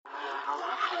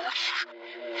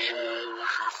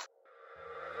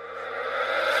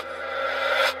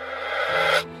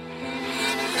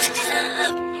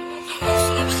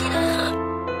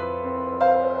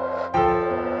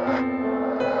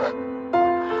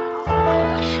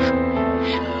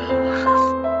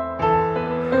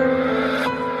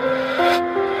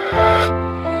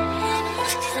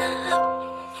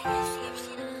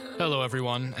Hello,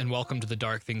 everyone, and welcome to the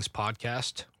Dark Things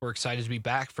podcast. We're excited to be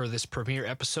back for this premiere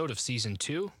episode of Season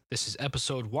 2. This is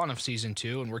Episode 1 of Season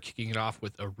 2, and we're kicking it off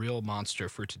with a real monster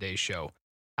for today's show,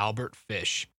 Albert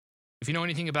Fish. If you know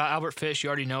anything about Albert Fish, you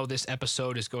already know this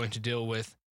episode is going to deal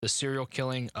with the serial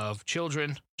killing of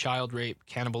children, child rape,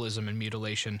 cannibalism, and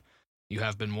mutilation. You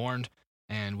have been warned,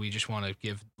 and we just want to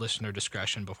give listener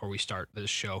discretion before we start this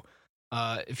show.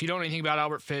 If you don't know anything about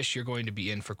Albert Fish, you're going to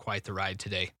be in for quite the ride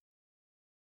today.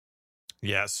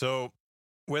 Yeah, so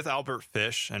with Albert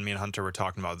Fish, and me and Hunter were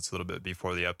talking about this a little bit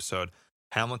before the episode,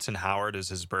 Hamilton Howard is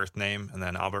his birth name, and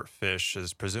then Albert Fish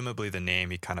is presumably the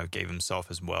name he kind of gave himself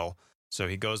as well. So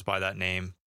he goes by that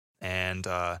name, and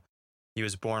he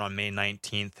was born on May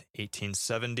 19th,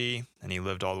 1870, and he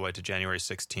lived all the way to January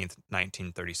 16th,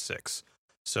 1936.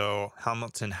 So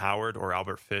Hamilton Howard, or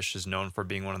Albert Fish, is known for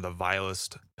being one of the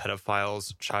vilest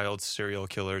pedophiles, child serial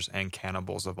killers, and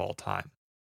cannibals of all time.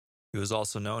 He was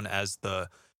also known as the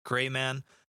Gray Man,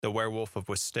 the Werewolf of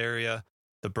Wisteria,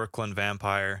 the Brooklyn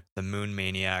Vampire, the Moon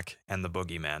Maniac, and the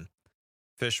Boogeyman.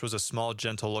 Fish was a small,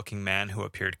 gentle-looking man who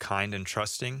appeared kind and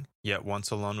trusting, yet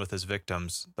once alone with his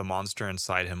victims, the monster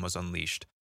inside him was unleashed.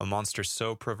 A monster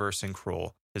so perverse and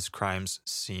cruel, his crimes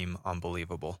seem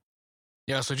unbelievable.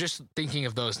 Yeah, so just thinking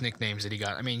of those nicknames that he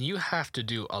got, I mean, you have to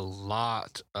do a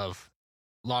lot of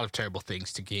terrible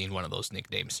things to gain one of those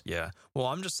nicknames. Yeah. Well,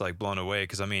 I'm just like blown away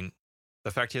because, I mean, the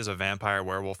fact he has a vampire,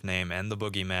 werewolf name, and the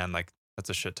Boogeyman, like,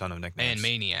 that's a shit ton of nicknames. And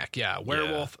Maniac, yeah.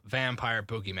 Werewolf, Vampire,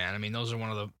 Boogeyman. I mean, those are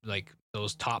one of the, like,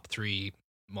 those top three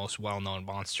most well-known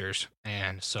monsters.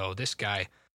 And so this guy,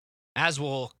 as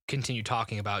we'll continue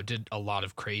talking about, did a lot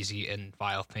of crazy and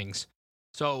vile things.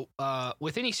 So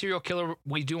with any serial killer,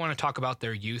 we do want to talk about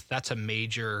their youth. That's a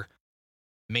major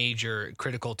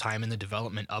critical time in the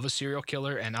development of a serial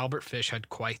killer. And Albert Fish had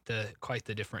quite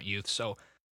the different youth. So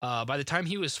by the time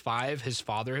he was 5, his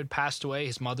father had passed away.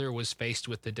 His mother was faced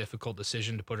with the difficult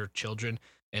decision to put her children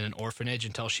in an orphanage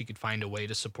until she could find a way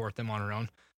to support them on her own.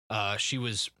 She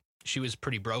was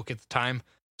pretty broke at the time,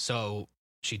 so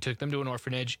she took them to an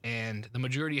orphanage, and the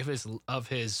majority of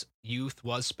his youth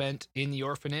was spent in the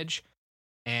orphanage,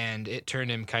 and it turned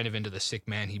him kind of into the sick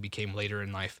man he became later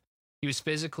in life. He was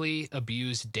physically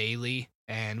abused daily,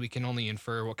 and we can only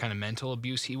infer what kind of mental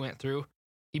abuse he went through.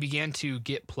 He began to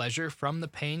get pleasure from the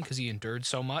pain because he endured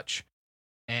so much.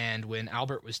 And when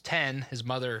Albert was 10, his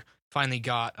mother finally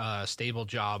got a stable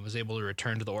job, was able to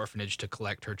return to the orphanage to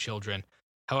collect her children.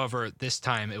 However, this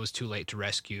time it was too late to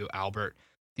rescue Albert.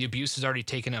 The abuse has already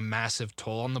taken a massive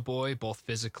toll on the boy, both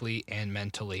physically and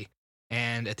mentally.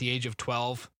 And at the age of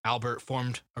 12, Albert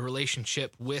formed a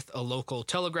relationship with a local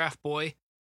telegraph boy.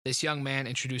 This young man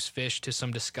introduced Fish to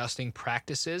some disgusting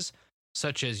practices,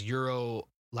 such as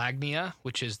urolagnia,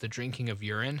 which is the drinking of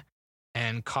urine,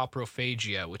 and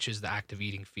coprophagia, which is the act of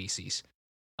eating feces.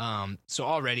 So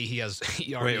already he has...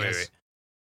 Wait.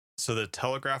 So the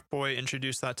telegraph boy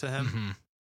introduced that to him? Mm-hmm.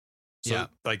 So, yeah.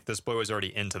 like, this boy was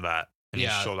already into that, and he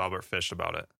showed Albert Fish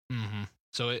about it. Mm-hmm.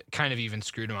 So it kind of even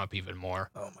screwed him up even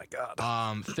more. Oh, my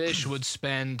God. Fish would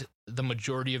spend the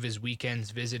majority of his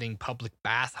weekends visiting public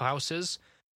bathhouses,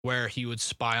 where he would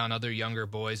spy on other younger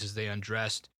boys as they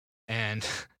undressed, and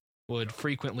would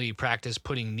frequently practice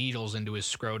putting needles into his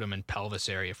scrotum and pelvis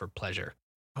area for pleasure.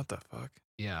 What the fuck?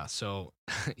 Yeah, so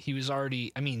he was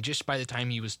already, I mean, just by the time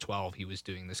he was 12, he was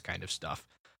doing this kind of stuff.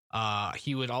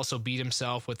 He would also beat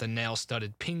himself with a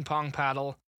nail-studded ping pong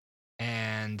paddle,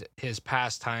 and his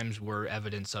pastimes were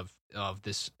evidence of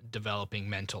this developing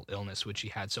mental illness, which he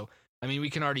had. So, I mean, we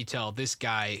can already tell this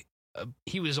guy,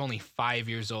 he was only 5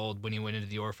 years old when he went into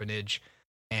the orphanage,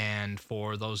 and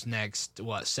for those next,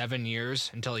 7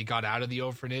 years until he got out of the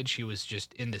orphanage, he was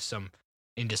just into some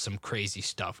crazy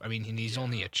stuff. I mean, and he's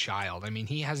only a child. I mean,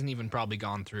 he hasn't even probably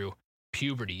gone through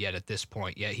puberty yet at this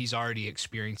point, yet he's already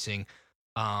experiencing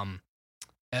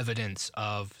evidence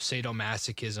of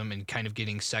sadomasochism and kind of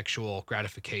getting sexual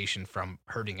gratification from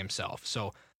hurting himself.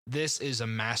 So this is a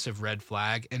massive red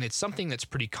flag, and it's something that's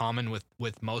pretty common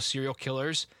with most serial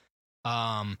killers.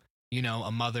 You know,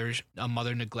 a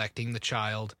mother neglecting the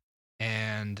child,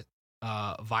 and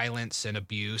violence and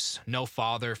abuse, no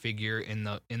father figure in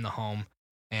the home,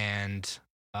 and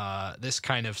this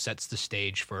kind of sets the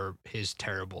stage for his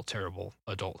terrible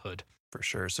adulthood. For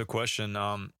sure. So question,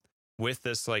 with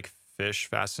this like fish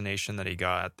fascination that he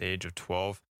got at the age of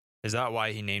 12. Is that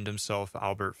why he named himself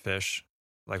Albert Fish,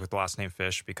 like with the last name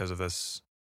Fish, because of this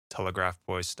telegraph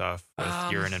boy stuff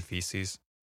with urine and feces?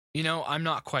 You know, I'm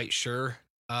not quite sure.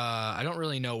 I don't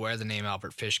really know where the name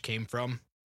Albert Fish came from.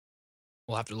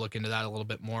 We'll have to look into that a little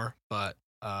bit more. But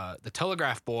the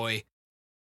telegraph boy,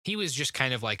 he was just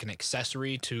kind of like an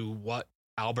accessory to what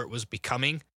Albert was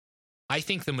becoming. I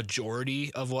think the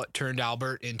majority of what turned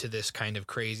Albert into this kind of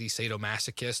crazy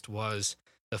sadomasochist was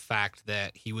the fact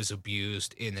that he was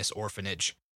abused in this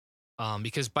orphanage.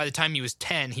 Because by the time he was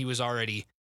 10, he was already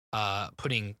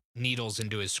putting needles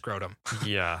into his scrotum.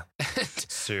 Yeah.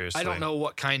 Seriously. I don't know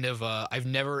what kind of, I've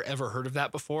never ever heard of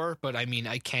that before, but I mean,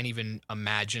 I can't even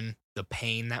imagine the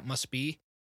pain that must be.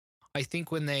 I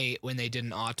think when they did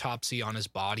an autopsy on his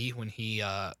body, when he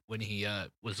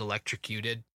was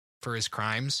electrocuted for his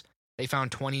crimes, they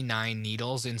found 29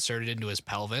 needles inserted into his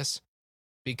pelvis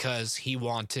because he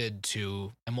wanted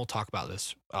to, and we'll talk about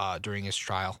this during his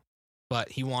trial, but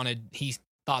he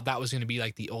thought that was going to be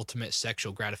like the ultimate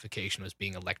sexual gratification, was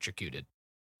being electrocuted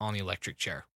on the electric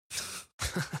chair.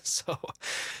 So,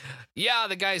 yeah,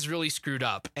 the guy's really screwed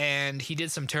up, and he did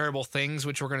some terrible things,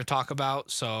 which we're going to talk about.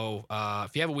 So,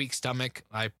 if you have a weak stomach,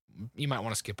 you might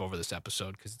want to skip over this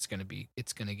episode because it's going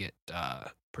to get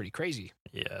pretty crazy.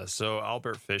 Yeah. So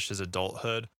Albert Fish's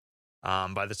adulthood.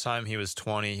 By the time he was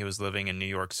 20, he was living in New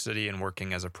York City and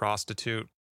working as a prostitute.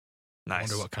 Nice. I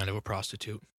wonder what kind of a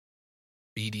prostitute.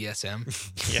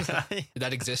 BDSM. Yeah. Did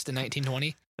that exist in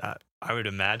 1920? I would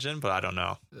imagine, but I don't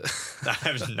know. I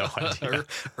have no idea.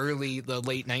 The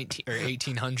late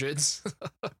 1800s.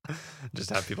 Just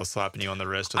have people slapping you on the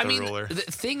wrist with a ruler. The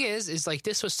thing is like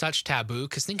this was such taboo,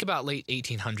 because think about late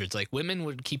 1800s. Like women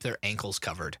would keep their ankles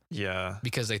covered. Yeah.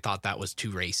 Because they thought that was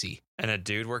too racy. And a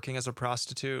dude working as a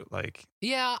prostitute, like.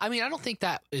 Yeah, I mean, I don't think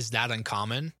that is that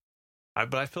uncommon.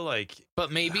 But I feel like.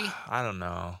 But maybe. I don't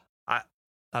know.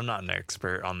 I'm not an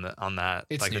expert on that.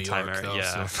 It's like New the time York, era. though,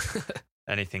 Yeah. so.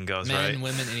 Anything goes, Men, right?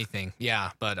 women, anything.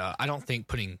 Yeah, but I don't think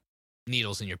putting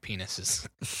needles in your penis is.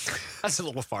 That's a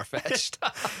little far fetched.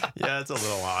 Yeah, it's a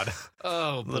little odd.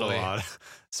 Oh, boy. A little odd.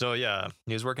 So yeah,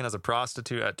 he was working as a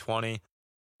prostitute at 20,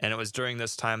 and it was during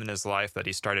this time in his life that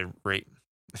he started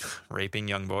raping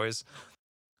young boys.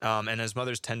 And his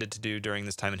mother's tended to do during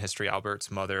this time in history.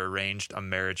 Albert's mother arranged a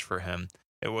marriage for him.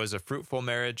 It was a fruitful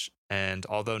marriage, and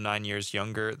although 9 years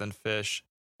younger than Fish,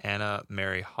 Anna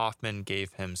Mary Hoffman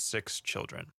gave him 6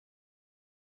 children.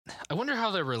 I wonder how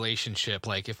their relationship,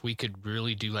 like if we could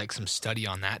really do like some study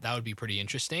on that, that would be pretty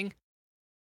interesting.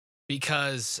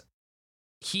 Because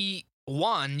you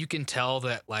can tell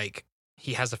that like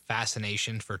he has a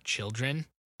fascination for children,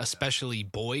 especially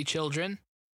boy children.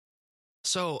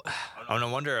 So I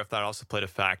wonder if that also played a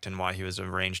fact in why he was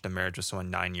arranged a marriage with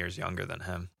someone 9 years younger than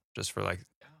him, just for like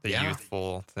the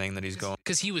youthful thing that he's going.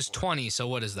 Because he was 20, so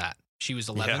what is that? She was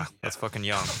 11? Yeah, that's fucking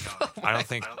young. I don't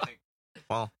think,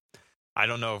 well, I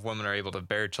don't know if women are able to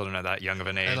bear children at that young of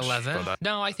an age. At 11?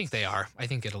 No, I think they are. I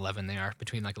think at 11 they are.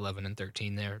 Between like 11 and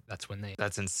 13 there, that's when they...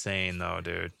 That's insane though,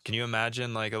 dude. Can you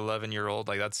imagine like 11-year-old?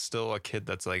 Like that's still a kid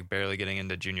that's like barely getting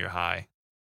into junior high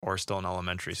or still in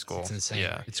elementary school. It's insane.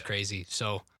 Yeah. It's crazy.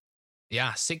 So,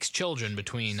 yeah, 6 children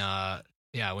between,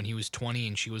 when he was 20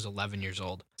 and she was 11 years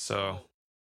old. So,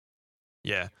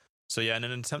 yeah. So, yeah, in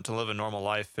an attempt to live a normal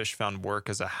life, Fish found work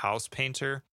as a house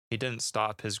painter. He didn't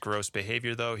stop his gross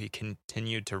behavior, though. He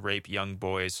continued to rape young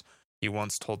boys. He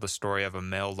once told the story of a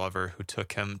male lover who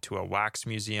took him to a wax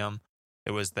museum.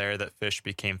 It was there that Fish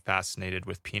became fascinated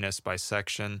with penis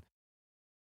bisection.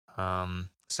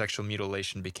 Sexual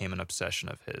mutilation became an obsession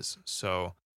of his.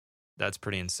 So, that's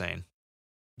pretty insane.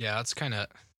 Yeah, that's kind of,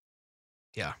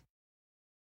 yeah.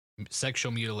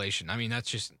 Sexual mutilation. I mean,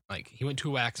 that's just like he went to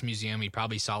a wax museum. He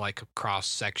probably saw like cross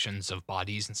sections of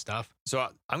bodies and stuff. So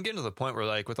I'm getting to the point where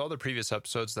like with all the previous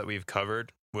episodes that we've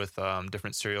covered with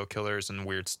different serial killers and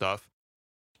weird stuff,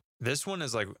 this one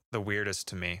is like the weirdest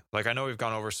to me. Like I know we've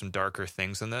gone over some darker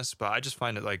things in this, but I just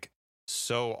find it like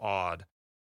so odd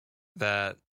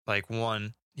that like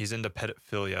one, he's into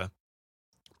pedophilia,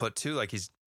 but two, like he's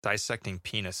dissecting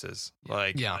penises.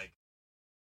 Like, yeah.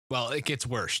 Well, it gets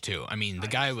worse, too. I mean, the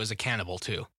guy was a cannibal,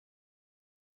 too.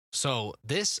 So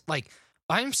this, like,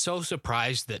 I'm so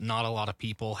surprised that not a lot of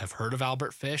people have heard of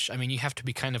Albert Fish. I mean, you have to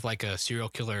be kind of like a serial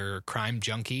killer crime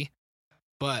junkie.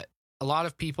 But a lot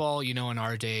of people, you know, in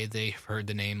our day, they've heard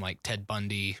the name like Ted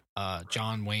Bundy,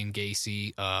 John Wayne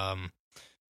Gacy,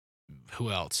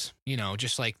 who else? You know,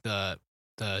 just like the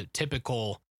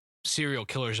typical serial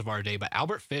killers of our day, but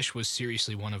Albert Fish was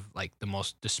seriously one of like the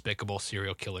most despicable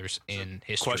serial killers in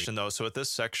history. Question though, so with this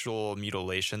sexual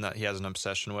mutilation that he has an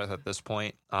obsession with at this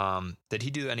point, did he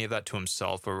do any of that to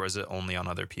himself, or was it only on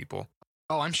other people?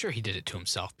 Oh, I'm sure he did it to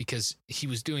himself because he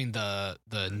was doing the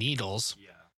needles.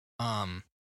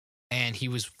 And he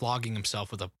was flogging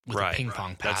himself with a ping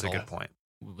pong paddle. That's a good point.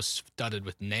 It was studded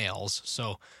with nails.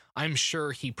 So I'm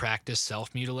sure he practiced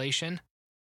self-mutilation.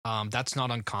 That's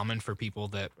not uncommon for people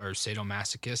that are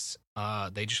sadomasochists.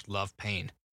 They just love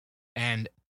pain. And,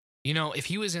 you know, if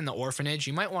he was in the orphanage,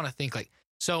 you might want to think like,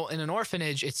 so in an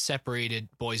orphanage, it's separated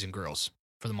boys and girls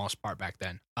for the most part back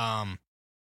then.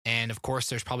 And of course,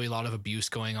 there's probably a lot of abuse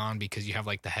going on because you have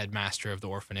like the headmaster of the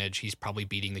orphanage. He's probably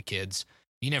beating the kids.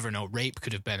 You never know. Rape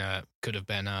could have been a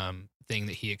thing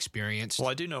that he experienced. Well,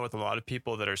 I do know with a lot of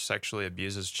people that are sexually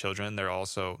abused as children, they're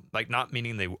also like, not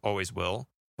meaning they always will,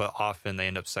 but often they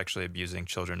end up sexually abusing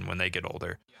children when they get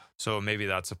older. Yeah. So maybe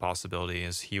that's a possibility.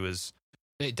 Is he was?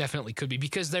 It definitely could be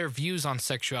because their views on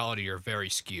sexuality are very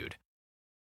skewed.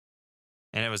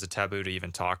 And it was a taboo to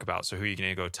even talk about. So who are you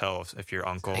going to go tell if your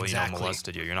uncle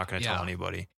molested you? You're not going to tell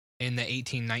anybody. In the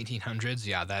 1900s,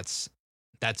 yeah, that's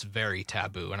very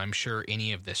taboo. And I'm sure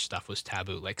any of this stuff was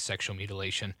taboo, like sexual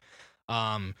mutilation.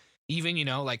 Even, you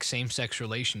know, like same-sex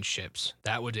relationships,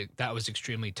 that was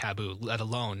extremely taboo, let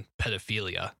alone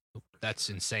pedophilia. That's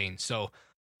insane. So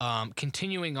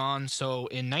continuing on, so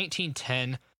in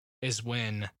 1910 is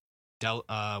when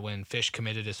Fish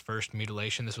committed his first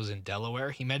mutilation. This was in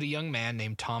Delaware. He met a young man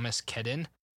named Thomas Kedden,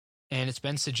 and it's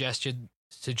been suggested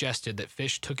that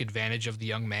Fish took advantage of the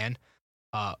young man.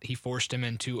 He forced him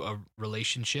into a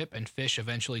relationship, and Fish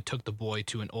eventually took the boy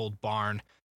to an old barn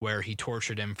where he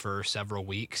tortured him for several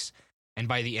weeks. And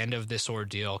by the end of this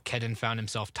ordeal, Kedden found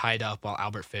himself tied up while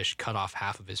Albert Fish cut off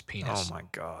half of his penis. Oh my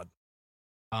God.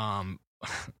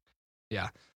 Yeah.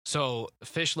 So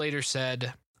Fish later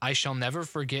said, "I shall never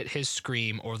forget his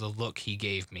scream or the look he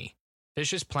gave me."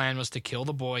 Fish's plan was to kill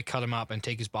the boy, cut him up, and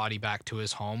take his body back to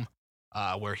his home,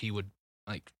 where he would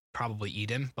like probably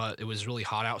eat him. But it was really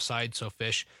hot outside, so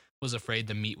Fish was afraid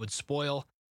the meat would spoil.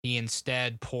 He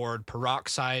instead poured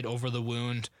peroxide over the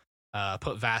wound,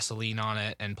 put Vaseline on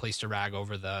it, and placed a rag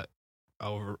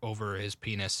over his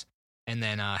penis, and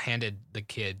then handed the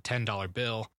kid $10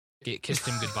 bill. Kissed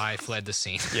him goodbye, fled the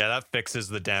scene. Yeah, that fixes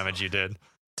the damage you did.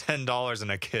 $10 and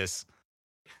a kiss.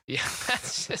 Yeah,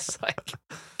 that's just like,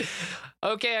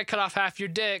 okay, I cut off half your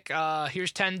dick.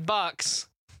 Here's $10.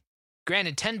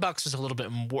 Granted, $10 was a little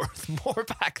bit worth more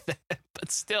back then,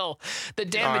 but still, the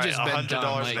damage has been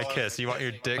done. $100 and a kiss. You want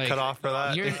your dick cut off for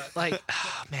that? You're like,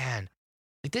 oh, man,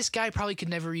 like this guy probably could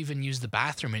never even use the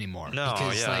bathroom anymore. No,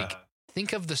 because like,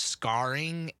 think of the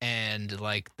scarring and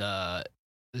like the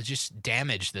just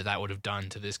damage that would have done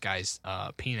to this guy's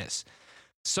penis.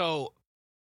 So,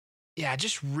 yeah,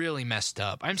 just really messed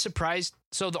up. I'm surprised.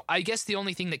 So I guess the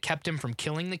only thing that kept him from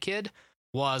killing the kid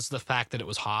was the fact that it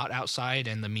was hot outside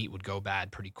and the meat would go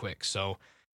bad pretty quick. So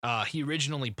he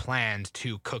originally planned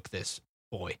to cook this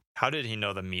boy. How did he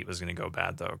know the meat was going to go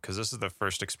bad, though? Because this is the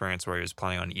first experience where he was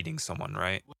planning on eating someone,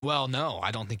 right? Well, no,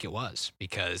 I don't think it was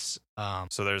because...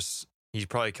 So he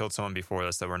probably killed someone before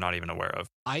this that we're not even aware of.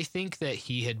 I think that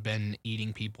he had been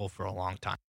eating people for a long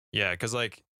time. Yeah, because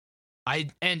like...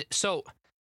 And so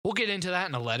we'll get into that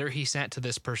in a letter he sent to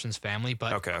this person's family,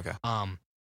 but... Okay.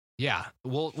 Yeah,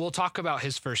 we'll talk about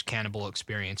his first cannibal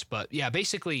experience, but yeah,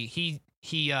 basically he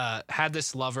had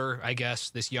this lover, I guess,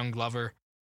 this young lover,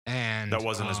 and... That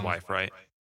wasn't his wife, right?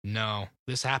 No,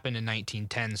 this happened in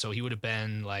 1910, so he would have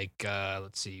been like,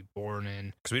 let's see, born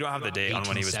in... Because we don't have the date on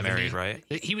when he was married, right?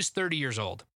 He was 30 years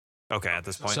old. Okay, at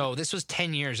this point. So this was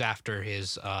 10 years after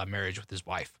his marriage with his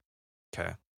wife.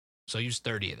 Okay. So he was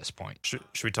 30 at this point. Should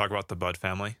we talk about the Budd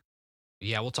family?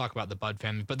 Yeah, we'll talk about the Budd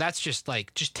family, but that's just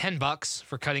like, just $10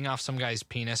 for cutting off some guy's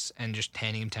penis and just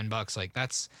handing him $10. Like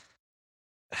that's,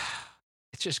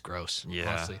 it's just gross. Yeah.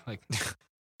 Honestly, like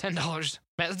 $10.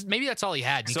 Maybe that's all he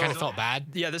had. He kind of felt bad.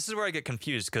 Yeah, this is where I get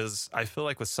confused because I feel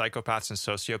like with psychopaths and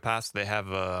sociopaths, they have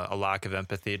a lack of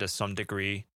empathy to some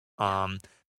degree.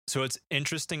 So it's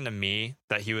interesting to me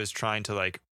that he was trying to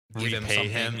like repay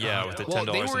him. Yeah, with the $10 and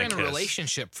a kiss. They were in a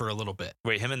relationship for a little bit.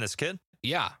 Wait, him and this kid?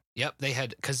 Yeah. Yep. They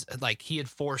had, because like he had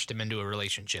forced him into a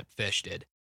relationship. Fish did.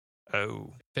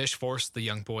 Oh. Fish forced the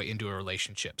young boy into a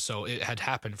relationship. So it had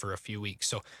happened for a few weeks.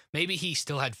 So maybe he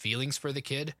still had feelings for the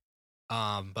kid.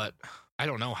 But I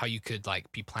don't know how you could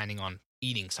like be planning on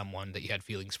eating someone that you had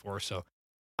feelings for. So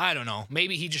I don't know.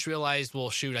 Maybe he just realized, well,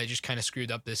 shoot, I just kind of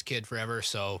screwed up this kid forever.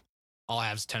 So all I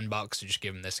have is $10. So just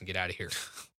give him this and get out of here.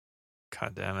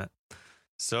 God damn it.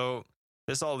 So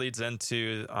this all leads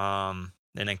into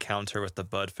an encounter with the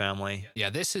Budd family. Yeah,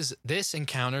 this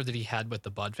encounter that he had with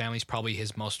the Budd family is probably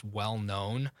his most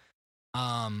well-known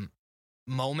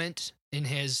moment in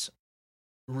his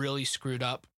really screwed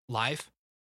up life,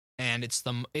 and it's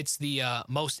the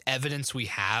most evidence we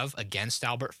have against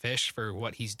Albert Fish for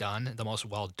what he's done, the most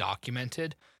well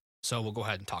documented. So we'll go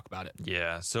ahead and talk about it.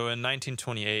 Yeah. So in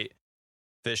 1928,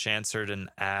 Fish answered an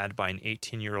ad by an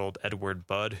 18-year-old Edward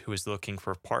Budd who was looking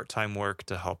for part-time work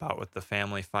to help out with the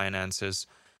family finances.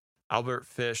 Albert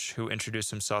Fish, who introduced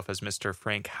himself as Mr.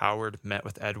 Frank Howard, met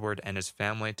with Edward and his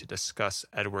family to discuss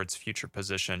Edward's future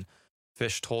position.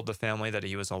 Fish told the family that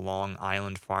he was a Long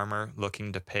Island farmer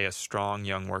looking to pay a strong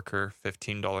young worker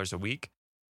 $15 a week.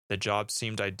 The job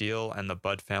seemed ideal, and the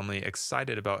Budd family,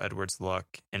 excited about Edward's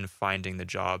luck in finding the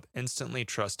job, instantly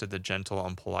trusted the gentle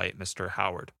and polite Mr.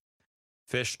 Howard.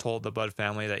 Fish told the Budd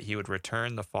family that he would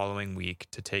return the following week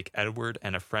to take Edward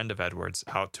and a friend of Edward's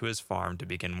out to his farm to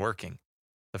begin working.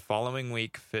 The following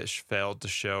week, Fish failed to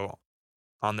show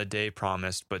on the day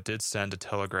promised, but did send a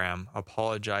telegram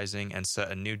apologizing and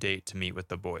set a new date to meet with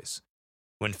the boys.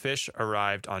 When Fish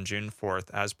arrived on June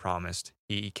 4th, as promised,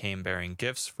 he came bearing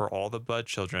gifts for all the Budd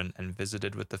children and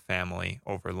visited with the family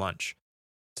over lunch.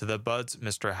 To the Budds,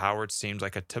 Mr. Howard seemed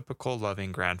like a typical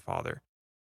loving grandfather.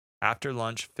 After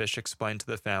lunch, Fish explained to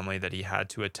the family that he had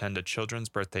to attend a children's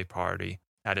birthday party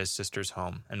at his sister's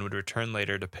home and would return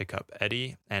later to pick up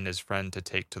Eddie and his friend to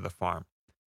take to the farm.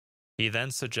 He then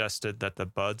suggested that the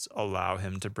Budds allow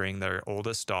him to bring their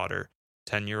oldest daughter,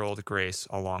 10-year-old Grace,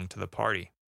 along to the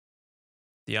party.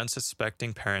 The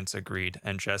unsuspecting parents agreed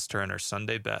and dressed her in her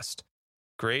Sunday best.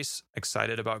 Grace,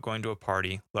 excited about going to a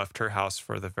party, left her house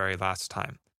for the very last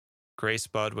time. Grace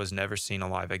Budd was never seen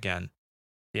alive again.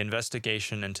 The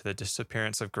investigation into the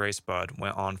disappearance of Grace Budd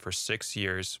went on for 6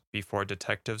 years before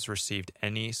detectives received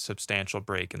any substantial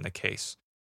break in the case.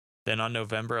 Then on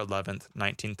November 11th,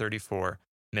 1934,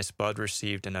 Miss Budd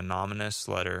received an anonymous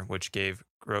letter which gave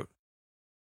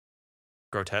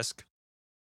grotesque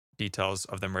details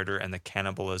of the murder and the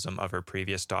cannibalism of her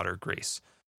previous daughter, Grace.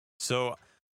 So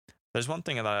there's one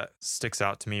thing that sticks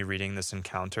out to me reading this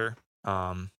encounter,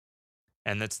 and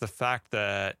it's the fact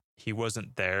that he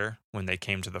wasn't there when they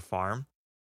came to the farm.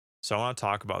 So I want to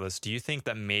talk about this. Do you think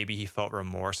that maybe he felt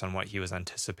remorse on what he was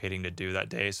anticipating to do that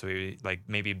day? So he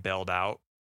maybe bailed out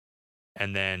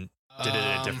and then did it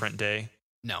a different day?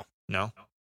 No. No?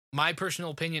 My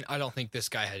personal opinion, I don't think this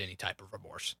guy had any type of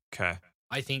remorse. Okay.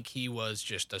 I think he was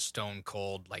just a stone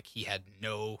cold, like he had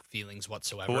no feelings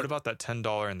whatsoever. But what about that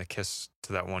 $10 and the kiss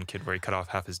to that one kid where he cut off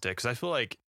half his dick? Because I feel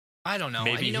like I don't know.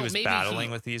 Maybe he was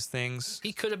battling with these things.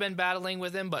 He could have been battling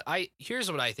with him, but here's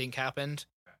what I think happened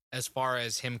as far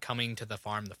as him coming to the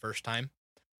farm the first time.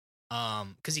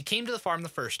 Because he came to the farm the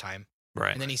first time,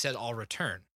 right? And then he said, "I'll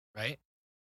return." Right?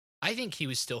 I think he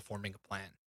was still forming a plan.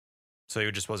 So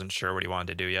he just wasn't sure what he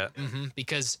wanted to do yet. Mm-hmm,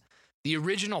 because the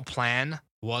original plan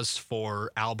was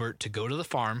for Albert to go to the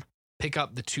farm, pick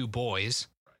up the two boys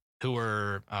who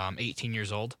were 18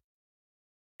 years old,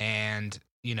 and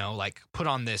put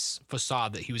on this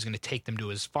facade that he was going to take them to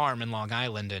his farm in Long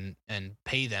Island and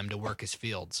pay them to work his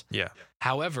fields. Yeah.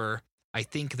 However, I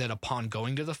think that upon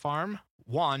going to the farm,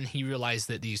 one, he realized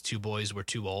that these two boys were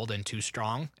too old and too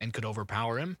strong and could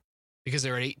overpower him because they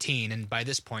were 18. And by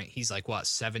this point, he's like,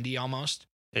 70 almost?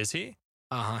 Is he?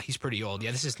 He's pretty old.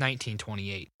 Yeah, this is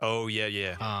 1928. Oh,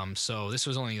 yeah. So this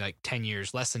was only like 10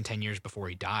 years, less than 10 years before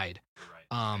he died.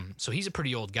 So he's a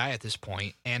pretty old guy at this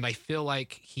point, and I feel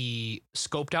like he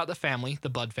scoped out the family, the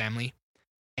Budd family,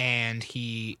 and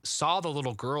he saw the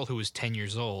little girl who was 10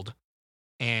 years old,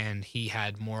 and he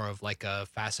had more of like a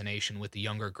fascination with the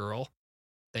younger girl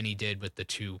than he did with the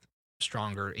two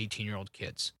stronger 18-year-old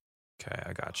kids. Okay,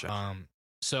 I gotcha.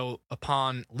 So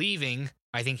upon leaving,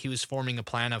 I think he was forming a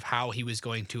plan of how he was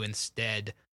going to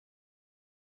instead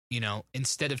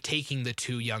of taking the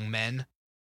two young men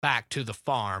back to the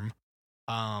farm,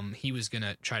 he was going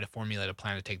to try to formulate a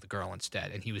plan to take the girl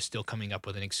instead. And he was still coming up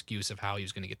with an excuse of how he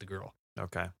was going to get the girl.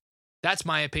 Okay. That's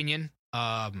my opinion.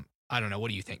 I don't know. What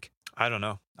do you think? I don't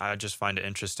know. I just find it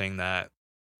interesting that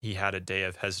he had a day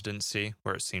of hesitancy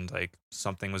where it seemed like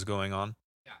something was going on.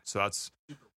 Yeah. So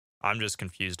I'm just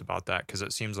confused about that because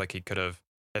it seems like he could have,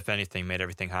 if anything, made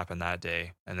everything happen that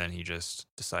day. And then he just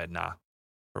decided, nah,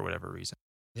 for whatever reason.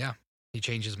 Yeah. He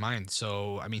changed his mind.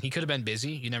 So, I mean, he could have been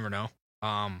busy. You never know.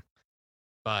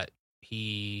 But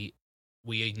we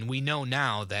know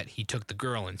now that he took the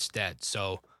girl instead.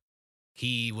 So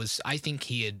I think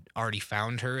he had already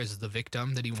found her as the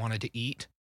victim that he wanted to eat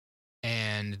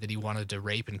and that he wanted to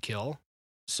rape and kill.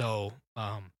 So,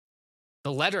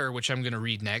 The letter, which I'm going to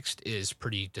read next, is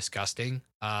pretty disgusting.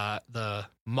 The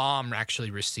mom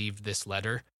actually received this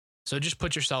letter. So just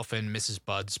put yourself in Mrs.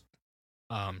 Budd's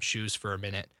shoes for a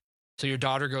minute. So your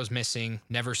daughter goes missing,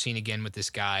 never seen again with this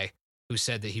guy who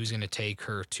said that he was going to take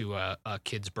her to a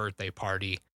kid's birthday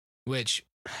party, which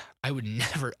I would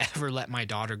never, ever let my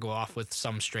daughter go off with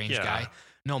some strange guy,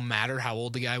 no matter how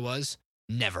old the guy was.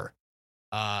 Never.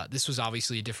 This was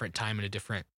obviously a different time and a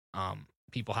different,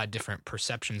 people had different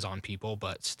perceptions on people,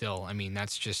 but still, I mean,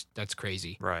 that's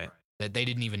crazy. Right. That they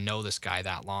didn't even know this guy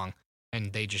that long,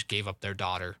 and they just gave up their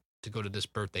daughter to go to this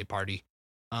birthday party.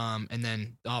 And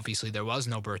then obviously there was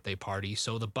no birthday party.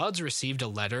 So the Budds received a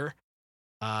letter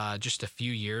just a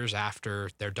few years after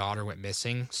their daughter went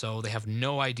missing. So they have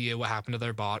no idea what happened to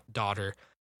their daughter.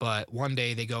 But one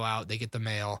day they go out, they get the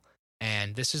mail,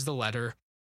 and this is the letter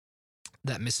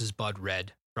that Mrs. Budd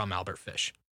read from Albert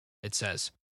Fish. It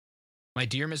says, "My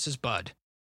dear Mrs. Budd,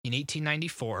 in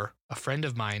 1894, a friend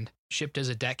of mine shipped as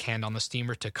a deckhand on the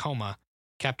steamer Tacoma,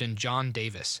 Captain John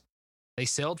Davis. They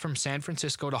sailed from San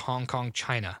Francisco to Hong Kong,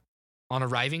 China. On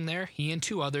arriving there, he and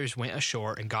 2 others went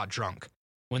ashore and got drunk.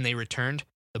 When they returned,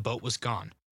 the boat was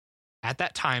gone. At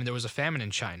that time, there was a famine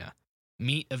in China.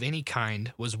 Meat of any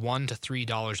kind was $1 to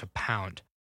 $3 a pound.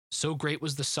 So great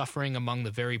was the suffering among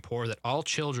the very poor that all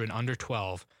children under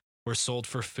 12 were sold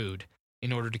for food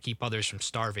in order to keep others from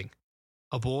starving.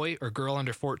 A boy or girl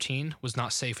under 14 was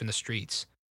not safe in the streets.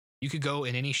 You could go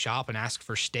in any shop and ask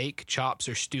for steak, chops,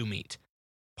 or stew meat.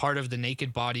 Part of the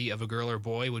naked body of a girl or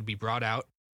boy would be brought out,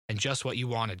 and just what you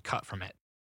wanted cut from it.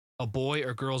 A boy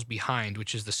or girl's behind,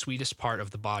 which is the sweetest part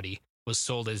of the body, was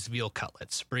sold as veal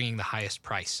cutlets, bringing the highest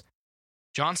price.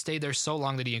 John stayed there so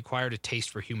long that he acquired a taste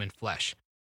for human flesh.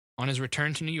 On his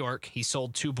return to New York, he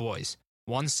sold 2 boys,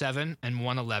 one 7 and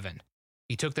one 11.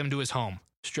 He took them to his home,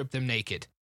 stripped them naked,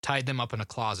 tied them up in a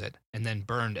closet, and then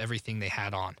burned everything they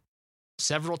had on.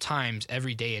 Several times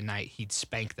every day and night he'd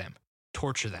spank them,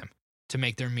 torture them, to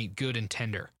make their meat good and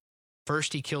tender.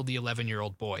 First he killed the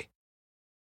 11-year-old boy,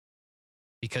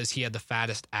 because he had the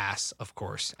fattest ass, of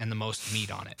course, and the most meat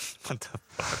on it." What the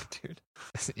fuck, dude?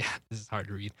 Yeah, this is hard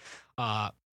to read.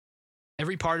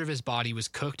 Every part of his body was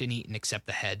cooked and eaten except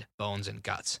the head, bones, and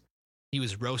guts. He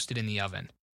was roasted in the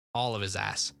oven, all of his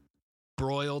ass.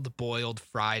 Broiled, boiled,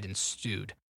 fried, and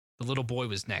stewed. The little boy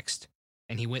was next,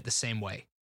 and he went the same way.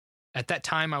 At that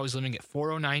time, I was living at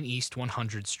 409 East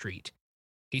 100th Street.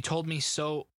 He told me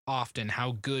so often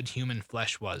how good human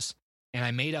flesh was, and I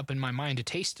made up in my mind to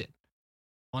taste it.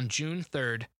 On June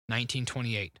 3rd,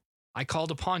 1928, I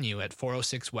called upon you at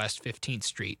 406 West 15th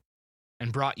Street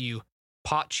and brought you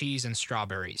pot cheese and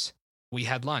strawberries. We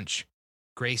had lunch.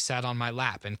 Grace sat on my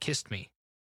lap and kissed me.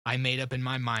 I made up in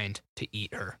my mind to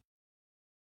eat her.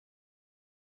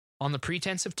 On the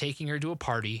pretense of taking her to a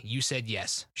party, you said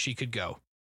yes, she could go.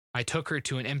 I took her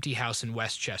to an empty house in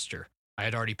Westchester I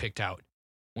had already picked out.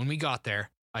 When we got there,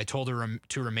 I told her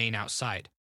to remain outside.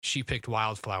 She picked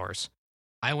wildflowers.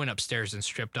 I went upstairs and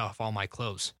stripped off all my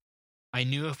clothes. I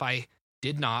knew if I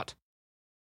did not,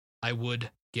 I would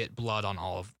get blood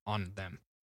on them.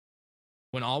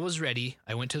 When all was ready,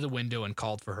 I went to the window and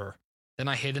called for her. Then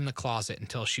I hid in the closet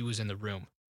until she was in the room.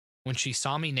 When she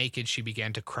saw me naked, she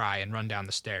began to cry and run down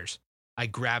the stairs. I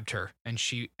grabbed her, and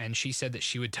she said that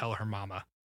she would tell her mama.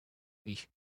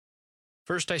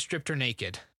 First, I stripped her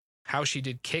naked. How she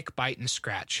did kick, bite, and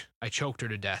scratch. I choked her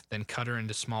to death, then cut her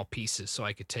into small pieces so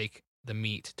I could take the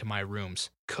meat to my rooms,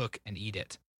 cook, and eat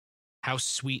it. How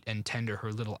sweet and tender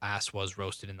her little ass was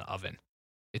roasted in the oven.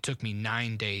 It took me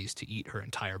 9 days to eat her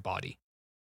entire body.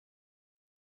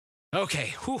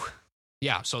 Okay, whew.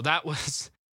 Yeah, so that was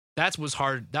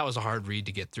hard. That was a hard read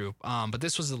to get through. But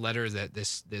this was the letter that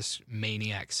this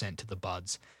maniac sent to the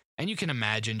Budds. And you can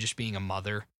imagine just being a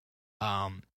mother,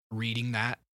 reading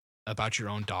that about your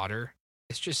own daughter.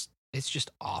 It's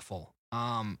just awful.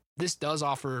 This does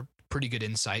offer pretty good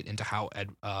insight into how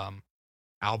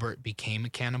Albert became a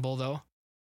cannibal, though.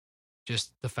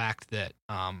 Just the fact that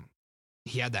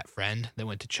he had that friend that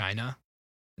went to China.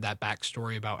 That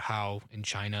backstory about how in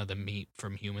China the meat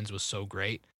from humans was so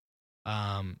great.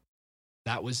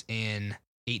 That was in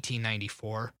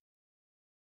 1894.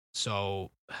 So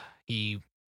a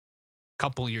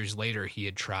couple years later, he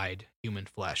had tried human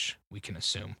flesh, we can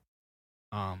assume.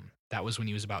 That was when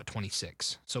he was about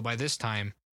 26. So by this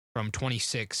time, from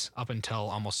 26 up until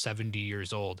almost 70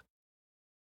 years old,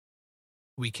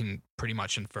 we can pretty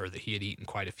much infer that he had eaten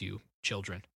quite a few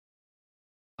children.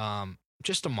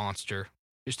 Just a monster,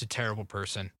 just a terrible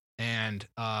person. And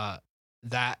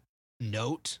that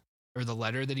note, or the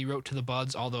letter that he wrote to the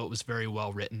Budds, although it was very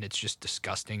well written, it's just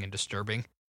disgusting and disturbing.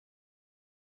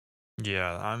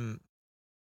 Yeah,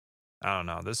 I don't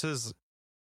know. This is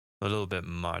a little bit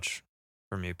much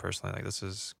for me personally. Like, this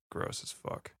is gross as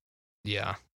fuck.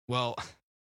 Yeah. Well,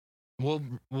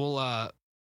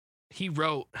 he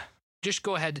wrote, just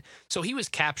go ahead. So he was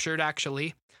captured,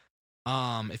 actually.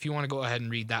 If you want to go ahead and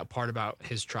read that part about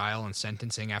his trial and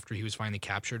sentencing after he was finally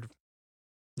captured.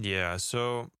 Yeah,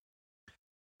 so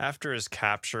after his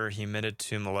capture, he admitted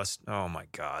to molest. Oh my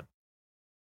God.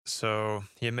 So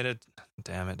he admitted,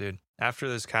 damn it, dude. After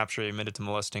his capture, he admitted to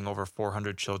molesting over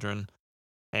 400 children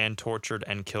and tortured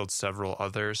and killed several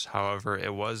others. However,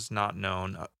 it was not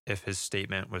known if his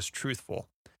statement was truthful.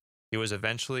 He was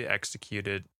eventually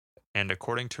executed, and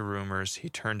according to rumors, he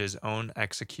turned his own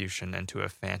execution into a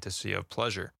fantasy of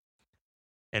pleasure.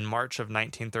 In March of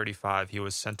 1935, he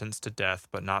was sentenced to death,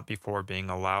 but not before being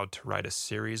allowed to write a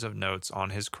series of notes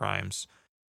on his crimes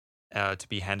to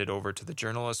be handed over to the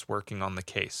journalists working on the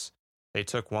case. They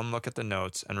took one look at the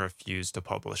notes and refused to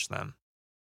publish them.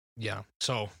 Yeah.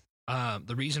 So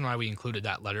the reason why we included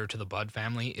that letter to the Budd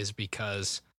family is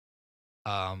because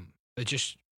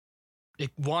it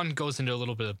one goes into a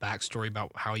little bit of backstory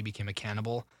about how he became a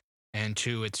cannibal, and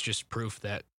two, it's just proof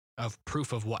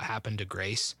of what happened to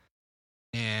Grace,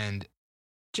 and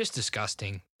just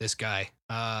disgusting. This guy,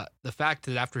 the fact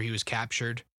that after he was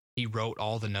captured, he wrote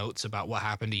all the notes about what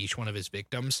happened to each one of his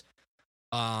victims.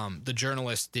 The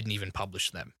journalists didn't even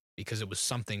publish them because it was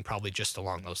something probably just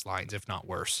along those lines, if not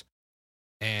worse.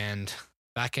 And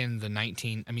back in the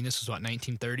this was what,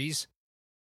 1930s?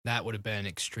 That would have been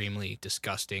extremely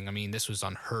disgusting. I mean, this was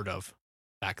unheard of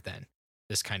back then,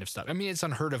 this kind of stuff. I mean, it's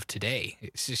unheard of today.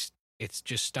 It's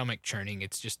just stomach churning.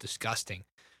 It's just disgusting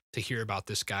to hear about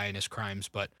this guy and his crimes.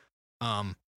 But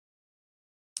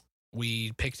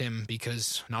we picked him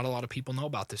because not a lot of people know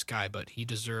about this guy, but he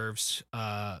deserves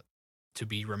to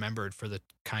be remembered for the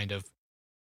kind of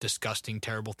disgusting,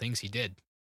 terrible things he did.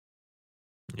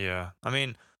 Yeah. I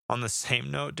mean, on the same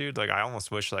note, dude, like, I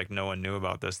almost wish, like, no one knew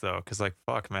about this, though. Because, like,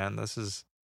 fuck, man, this is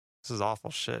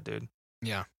awful shit, dude.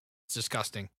 Yeah. It's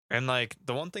disgusting. And, like,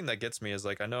 the one thing that gets me is,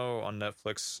 like, I know on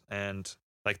Netflix and,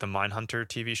 like, the Mindhunter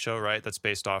TV show, right? That's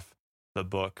based off the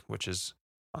book, which is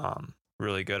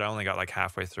really good. I only got, like,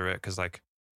 halfway through it because, like,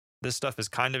 this stuff is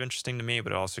kind of interesting to me,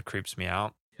 but it also creeps me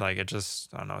out. Like, it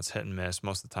just, I don't know, it's hit and miss.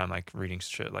 Most of the time, like, reading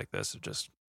shit like this, it just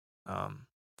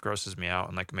grosses me out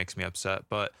and, like, makes me upset.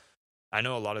 But I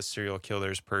know a lot of serial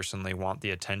killers personally want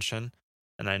the attention,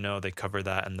 and I know they cover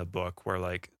that in the book where,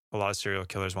 like, a lot of serial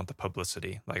killers want the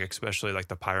publicity, like, especially, like,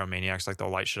 the pyromaniacs, like, they'll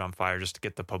light shit on fire just to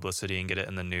get the publicity and get it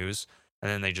in the news, and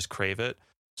then they just crave it.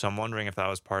 So I'm wondering if that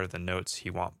was part of the notes he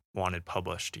wanted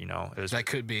published, you know? It was That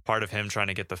could be part of him trying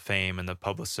to get the fame, and the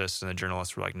publicists and the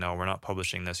journalists were like, no, we're not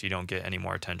publishing this. You don't get any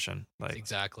more attention. Like,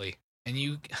 exactly.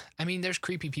 And there's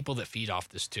creepy people that feed off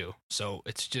this too. So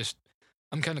it's just,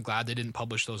 I'm kind of glad they didn't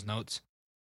publish those notes.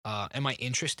 Am I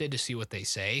interested to see what they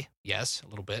say? Yes, a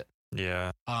little bit.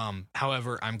 yeah.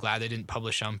 However, I'm glad they didn't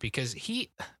publish them because he,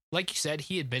 like you said,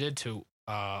 he admitted to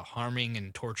harming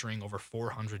and torturing over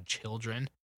 400 children.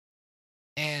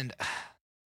 And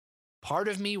part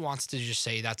of me wants to just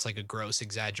say that's like a gross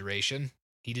exaggeration.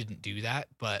 He didn't do that,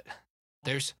 but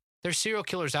there's serial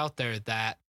killers out there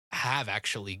that have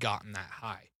actually gotten that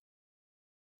high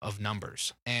of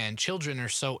numbers, and children are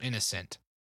so innocent.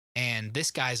 And this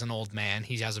guy's an old man.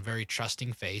 He has a very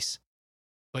trusting face,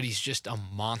 but he's just a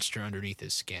monster underneath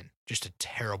his skin. Just a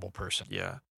terrible person.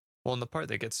 Yeah. Well, and the part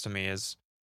that gets to me is,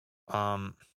 I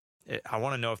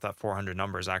want to know if that 400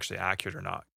 number is actually accurate or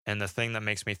not. And the thing that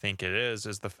makes me think it is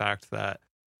the fact that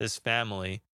this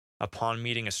family, upon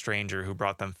meeting a stranger who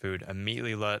brought them food,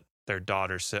 immediately let their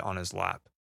daughter sit on his lap.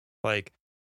 Like,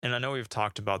 and I know we've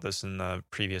talked about this in the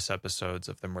previous episodes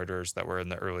of the murders that were in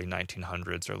the early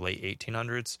 1900s or late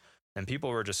 1800s, and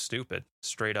people were just stupid,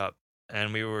 straight up.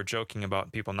 And we were joking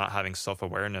about people not having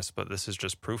self-awareness, but this is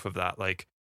just proof of that. Like,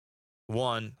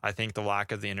 one, I think the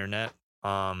lack of the internet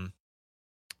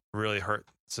really hurt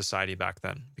society back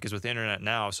then, because with the internet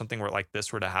now, if something like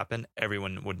this were to happen,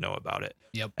 everyone would know about it.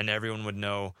 Yep. And everyone would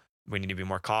know we need to be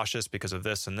more cautious because of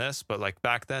this and this. But like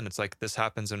back then, it's like this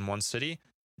happens in one city,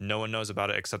 no one knows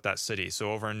about it except that city.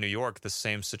 So over in New York, the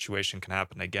same situation can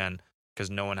happen again because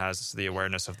no one has the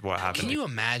awareness of what happened. Can you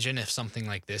imagine if something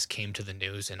like this came to the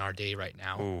news in our day right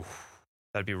now? Ooh,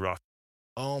 that'd be rough.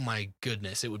 Oh my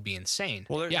goodness, it would be insane.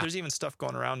 Well, there's even stuff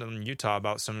going around in Utah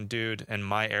about some dude in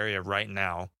my area right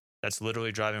now that's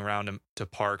literally driving around to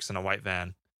parks in a white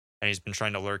van, and he's been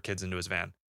trying to lure kids into his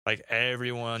van. Like,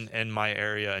 everyone in my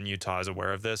area in Utah is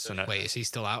aware of this. And wait, is he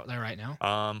still out there right now?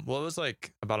 Well, it was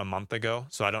like about a month ago,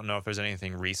 so I don't know if there's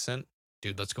anything recent.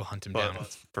 Dude, let's go hunt him down.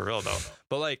 For real though.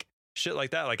 But like shit like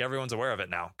that, like everyone's aware of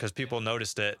it now because people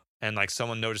noticed it and like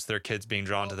someone noticed their kids being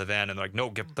drawn to the van and they're like, no,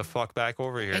 get the fuck back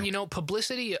over here. And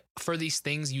publicity for these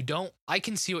things, I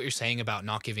can see what you're saying about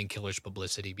not giving killers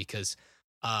publicity because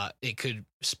it could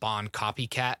spawn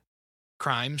copycat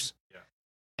crimes. Yeah.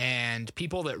 And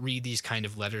people that read these kind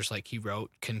of letters like he wrote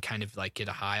can kind of like get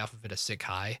a high off of it, a sick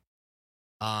high.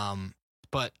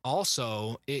 But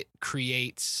also it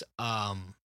creates a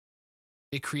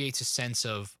sense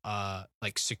of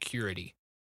like security.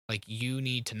 Like you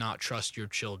need to not trust your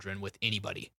children with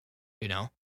anybody,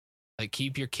 like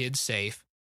keep your kids safe.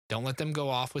 Don't let them go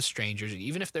off with strangers,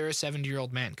 even if they're a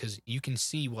 70-year-old man, because you can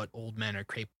see what old men are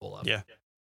capable of. Yeah.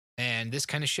 And this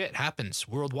kind of shit happens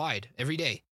worldwide every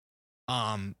day.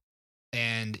 And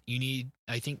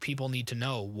I think people need to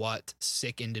know what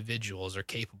sick individuals are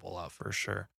capable of. For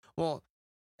sure. Well,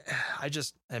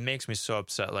 it makes me so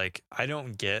upset. Like, I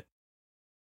don't get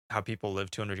how people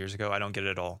lived 200 years ago. I don't get it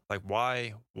at all. Like,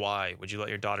 why would you let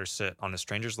your daughter sit on a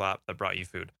stranger's lap that brought you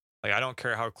food? Like, I don't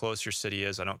care how close your city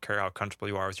is. I don't care how comfortable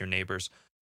you are with your neighbors.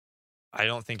 I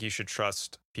don't think you should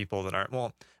trust people that aren't,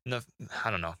 well, no,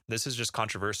 I don't know. This is just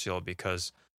controversial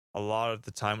because a lot of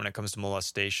the time when it comes to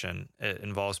molestation, it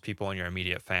involves people in your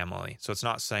immediate family. So it's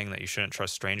not saying that you shouldn't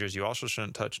trust strangers. You also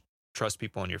shouldn't trust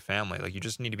people in your family. Like, you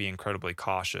just need to be incredibly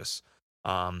cautious.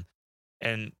 And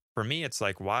for me, it's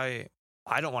like, why?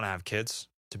 I don't want to have kids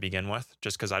to begin with,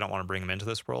 just because I don't want to bring them into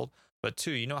this world. But two,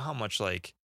 you know how much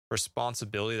like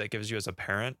responsibility that gives you as a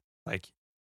parent? Like,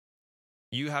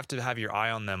 you have to have your eye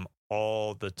on them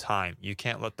all the time. You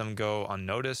can't let them go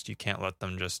unnoticed. You can't let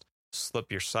them just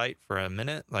slip your sight for a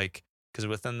minute. Like, because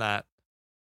within that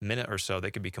minute or so,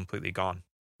 they could be completely gone.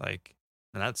 Like,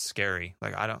 and that's scary.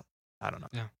 Like, I don't know.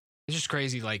 Yeah. It's just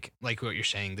crazy. Like what you're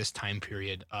saying, this time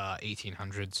period,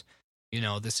 1800s,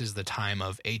 this is the time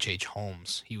of H.H.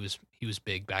 Holmes. He was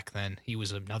big back then. He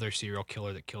was another serial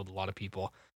killer that killed a lot of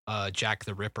people. Jack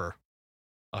the Ripper.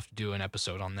 I'll have to do an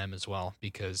episode on them as well,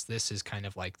 because this is kind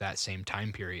of like that same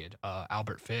time period.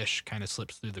 Albert Fish kind of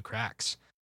slips through the cracks.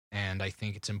 And I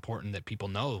think it's important that people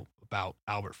know about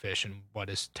Albert Fish and what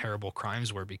his terrible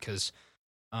crimes were, because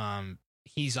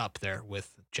he's up there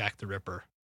with Jack the Ripper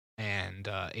and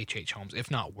H.H. Holmes, if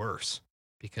not worse,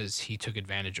 because he took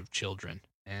advantage of children.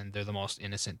 And they're the most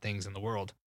innocent things in the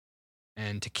world.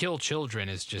 And to kill children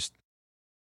it just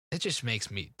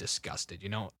makes me disgusted.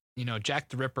 Jack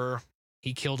the Ripper,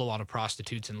 he killed a lot of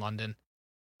prostitutes in London.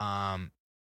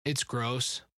 It's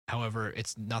gross. However,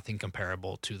 it's nothing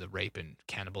comparable to the rape and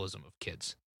cannibalism of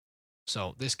kids.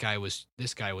 So this guy was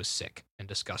sick and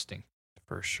disgusting.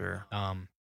 For sure.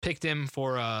 Picked him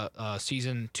for a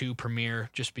season 2 premiere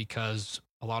just because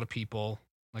a lot of people,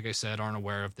 like I said, aren't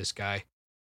aware of this guy.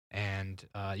 And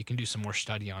you can do some more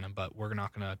study on him, but we're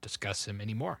not going to discuss him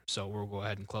anymore. So we'll go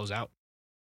ahead and close out.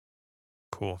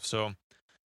 Cool. So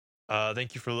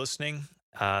thank you for listening.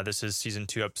 This is season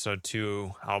 2, episode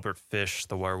 2, Albert Fish,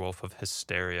 the werewolf of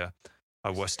Hysteria.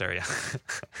 Westeria.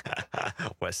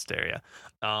 Westeria.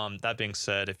 That being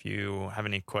said, if you have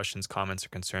any questions, comments, or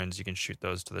concerns, you can shoot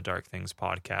those to the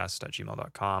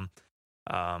darkthingspodcast@gmail.com.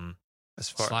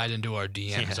 Slide into our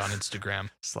DMs on Instagram.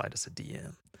 Slide us a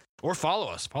DM. Or follow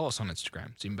us. Follow us on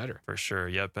Instagram. It's even better. For sure.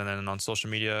 Yep. And then on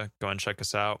social media, go and check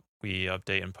us out. We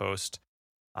update and post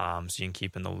so you can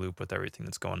keep in the loop with everything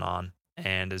that's going on.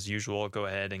 And as usual, go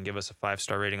ahead and give us a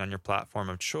 5-star rating on your platform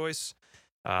of choice.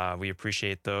 We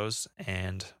appreciate those.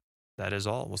 And that is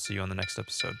all. We'll see you on the next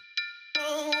episode.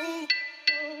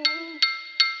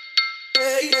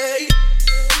 Hey, hey.